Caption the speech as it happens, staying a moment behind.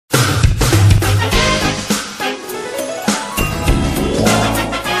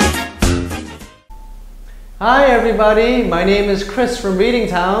Hi everybody, my name is Chris from Reading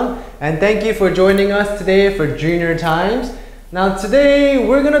Town, and thank you for joining us today for Junior Times. Now today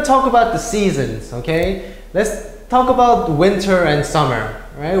we're going to talk about the seasons, okay? Let's talk about winter and summer,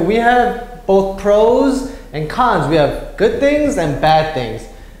 right? We have both pros and cons. We have good things and bad things.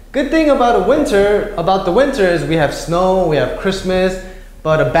 Good thing about the winter is we have snow, we have Christmas,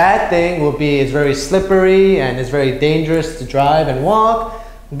 but a bad thing will be it's very slippery and it's very dangerous to drive and walk.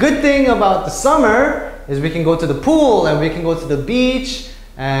 Good thing about the summer is we can go to the pool and we can go to the beach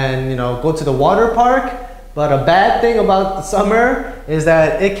and go to the water park. But a bad thing about the summer is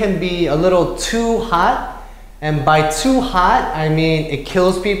that it can be a little too hot. And by too hot, I mean it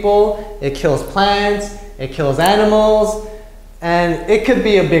kills people, it kills plants, it kills animals, and it could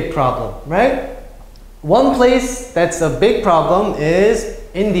be a big problem, right? One place that's a big problem is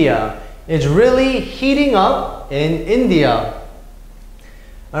India. It's really heating up in India.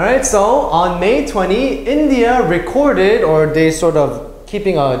 Alright, so on May 20, India recorded, or they sort of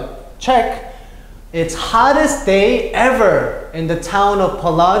keeping a check, its hottest day ever in the town of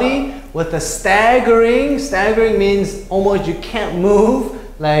Palladi with a staggering means almost you can't move,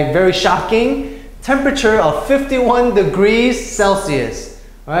 like very shocking, temperature of 51 degrees Celsius.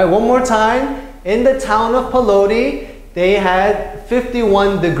 Alright, one more time, in the town of Palladi, they had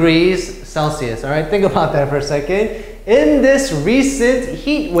 51 degrees Celsius. Alright, think about that for a second. In this recent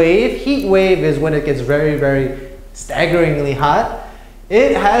heat wave is when it gets very, very staggeringly hot.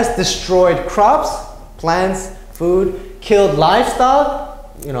 It has destroyed crops, plants, food, killed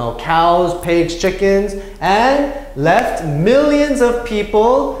livestock, cows, pigs, chickens, and left millions of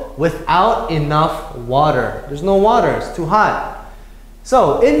people without enough water. There's no water, it's too hot.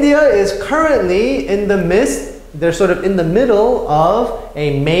 So India is currently in the midst, they're sort of in the middle of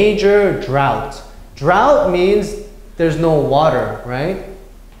a major drought. Drought means there's no water, right?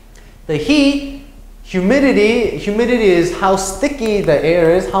 The heat, humidity is how sticky the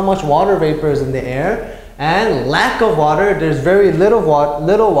air is, how much water vapor is in the air, and lack of water, there's very little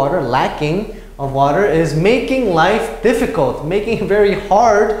water, lacking of water is making life difficult, making it very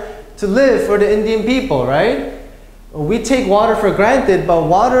hard to live for the Indian people, right? We take water for granted, but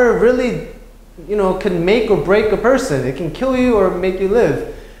water really, can make or break a person. It can kill you or make you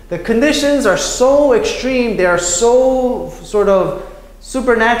live. The conditions are so extreme, they are so sort of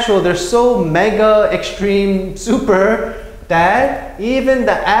supernatural, they're so mega extreme super that even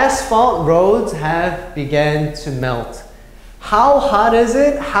the asphalt roads have begun to melt. How hot is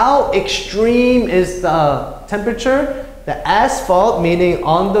it? How extreme is the temperature? The asphalt, meaning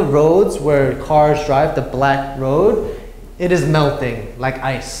on the roads where cars drive, the black road, it is melting like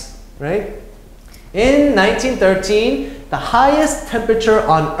ice, right? In 1913, the highest temperature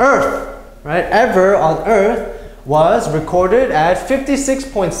on Earth, right, ever on Earth was recorded at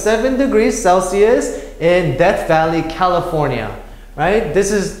 56.7 degrees Celsius in Death Valley, California, right?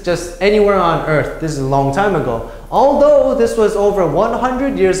 This is just anywhere on Earth. This is a long time ago. Although this was over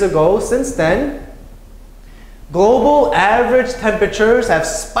 100 years ago, since then, global average temperatures have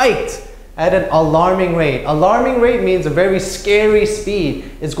spiked at an alarming rate. Alarming rate means a very scary speed.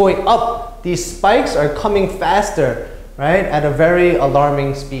 It's going up. These spikes are coming faster, right, at a very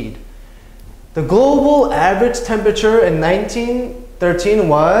alarming speed. The global average temperature in 1913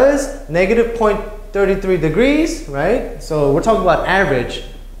 was negative 0.33 degrees, right? So we're talking about average,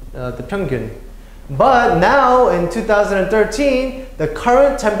 the 평균. But now in 2013, the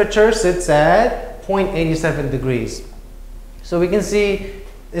current temperature sits at 0.87 degrees. So we can see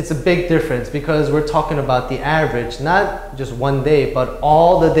it's a big difference because we're talking about the average, not just one day, but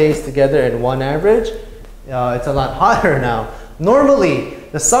all the days together in one average. It's a lot hotter now. Normally,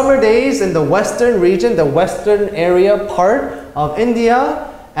 the summer days in the western region, the western area part of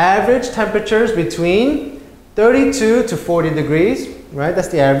India, average temperatures between 32 to 40 degrees, right? That's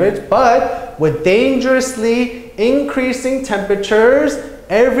the average. But with dangerously increasing temperatures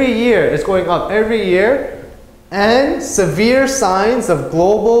every year, it's going up every year, and severe signs of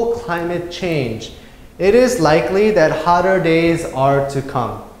global climate change, it is likely that hotter days are to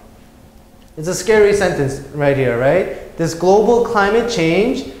come. It's a scary sentence right here, right? This global climate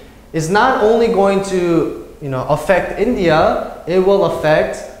change is not only going to, affect India, it will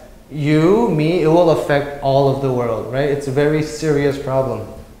affect you, me, it will affect all of the world, right? It's a very serious problem.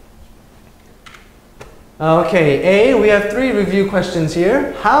 Okay, we have 3 review questions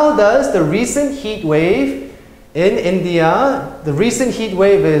here. How does the recent heat wave in India, the recent heat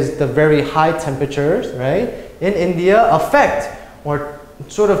wave is the very high temperatures, right? In India affect or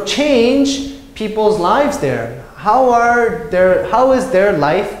sort of change people's lives there? How is their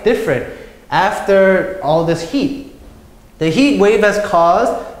life different after all this heat? The heat wave has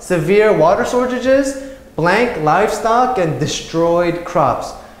caused severe water shortages, blank livestock and destroyed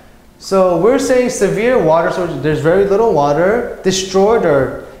crops. So we're saying severe water shortage, there's very little water, destroyed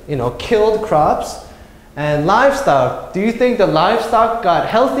or killed crops. And livestock, do you think the livestock got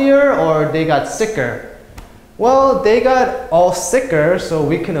healthier or they got sicker? Well, they got all sicker, so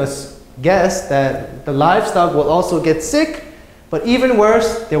we can guess that the livestock will also get sick, but even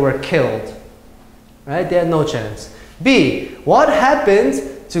worse, they were killed. Right? They had no chance. B, what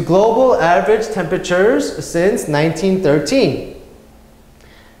happened to global average temperatures since 1913?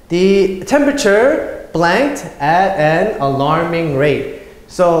 The temperature blanked at an alarming rate.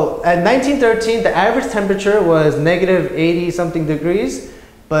 So at 1913, the average temperature was negative 80 something degrees,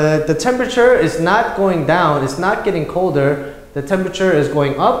 but the temperature is not going down, it's not getting colder, the temperature is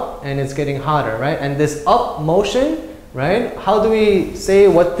going up and it's getting hotter, right? And this up motion, right? How do we say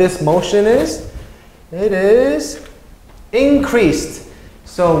what this motion is? It is increased.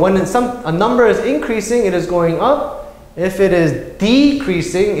 So when a number is increasing, it is going up. If it is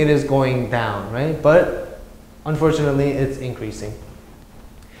decreasing, it is going down, right? But unfortunately, it's increasing.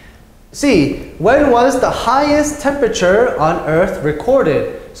 C, when was the highest temperature on Earth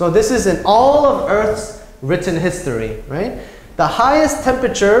recorded? So this is in all of Earth's written history, right? The highest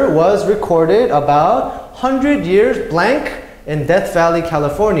temperature was recorded about 100 years blank in Death Valley,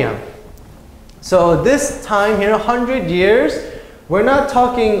 California. So this time here, 100 years, we're not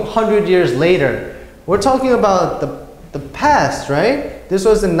talking 100 years later. We're talking about the past, right? This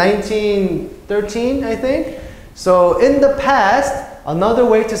was in 1913, I think. So in the past, another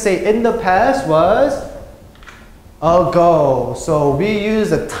way to say in the past was ago. So we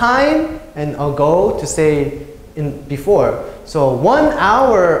use a time and ago to say in before. So 1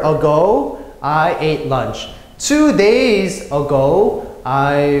 hour ago, I ate lunch. 2 days ago,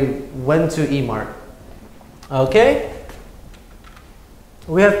 I went to E-Mart. Okay?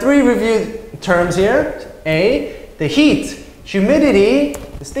 We have 3 reviewed terms here. A, the heat, humidity,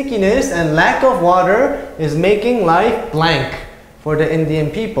 the stickiness, and lack of water is making life blank for the Indian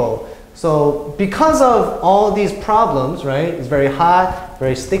people. So because of all these problems, right? It's very hot,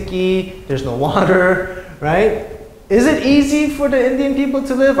 very sticky, there's no water, right? Is it easy for the Indian people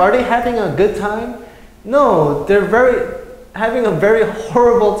to live? Are they having a good time? No, they're having a very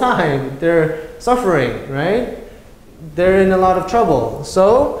horrible time. They're suffering, right? They're in a lot of trouble.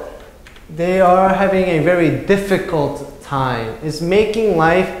 So they are having a very difficult time. It's making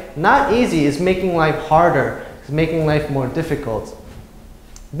life not easy, it's making life harder. It's making life more difficult.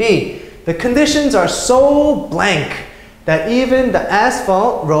 B, the conditions are so blank that even the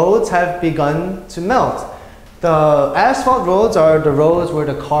asphalt roads have begun to melt. The asphalt roads are the roads where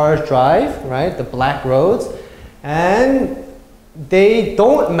the cars drive, right? The black roads. And they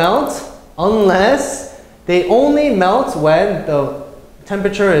don't melt unless they only melt when the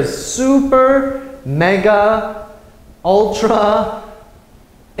temperature is super, mega, ultra,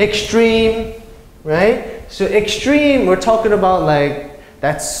 extreme, right? So extreme, we're talking about like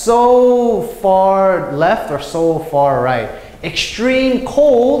that's so far left or so far right. Extreme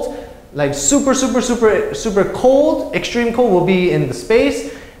cold, like super cold, extreme cold will be in the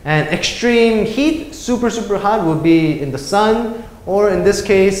space, and extreme heat, super hot, will be in the sun, or in this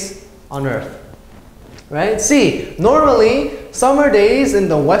case, on Earth. Right? C, normally, summer days in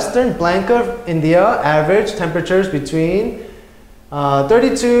the western flank of India average temperatures between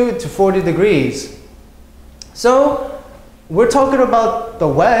 32 to 40 degrees. So, we're talking about the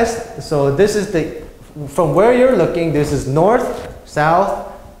west, so this is from where you're looking, this is north, south,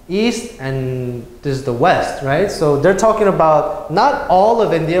 east, and this is the west, right? So they're talking about not all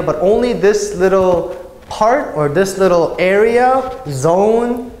of India, but only this little part or this little area,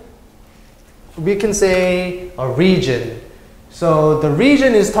 zone, we can say a region. So the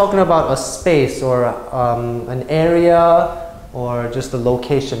region is talking about a space or an area or just the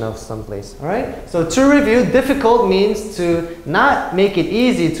location of some place, all right? So to review, difficult means to not make it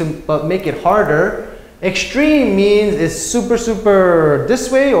easy, but make it harder. Extreme means it's super this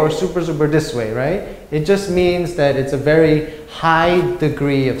way or super this way, right? It just means that it's a very high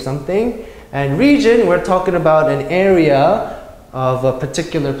degree of something. And region, we're talking about an area of a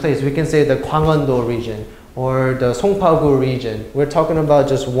particular place. We can say the Gwanghwando region or the Songpagu region. We're talking about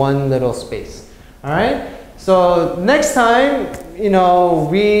just one little space, all right? So next time,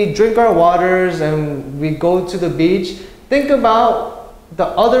 we drink our waters and we go to the beach, think about the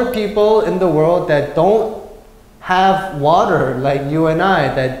other people in the world that don't have water like you and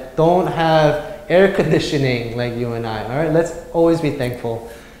I, that don't have air conditioning like you and I. All right, let's always be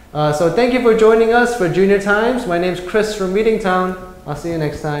thankful. So thank you for joining us for Junior Times. My name's Chris from Reading Town. I'll see you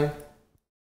next time.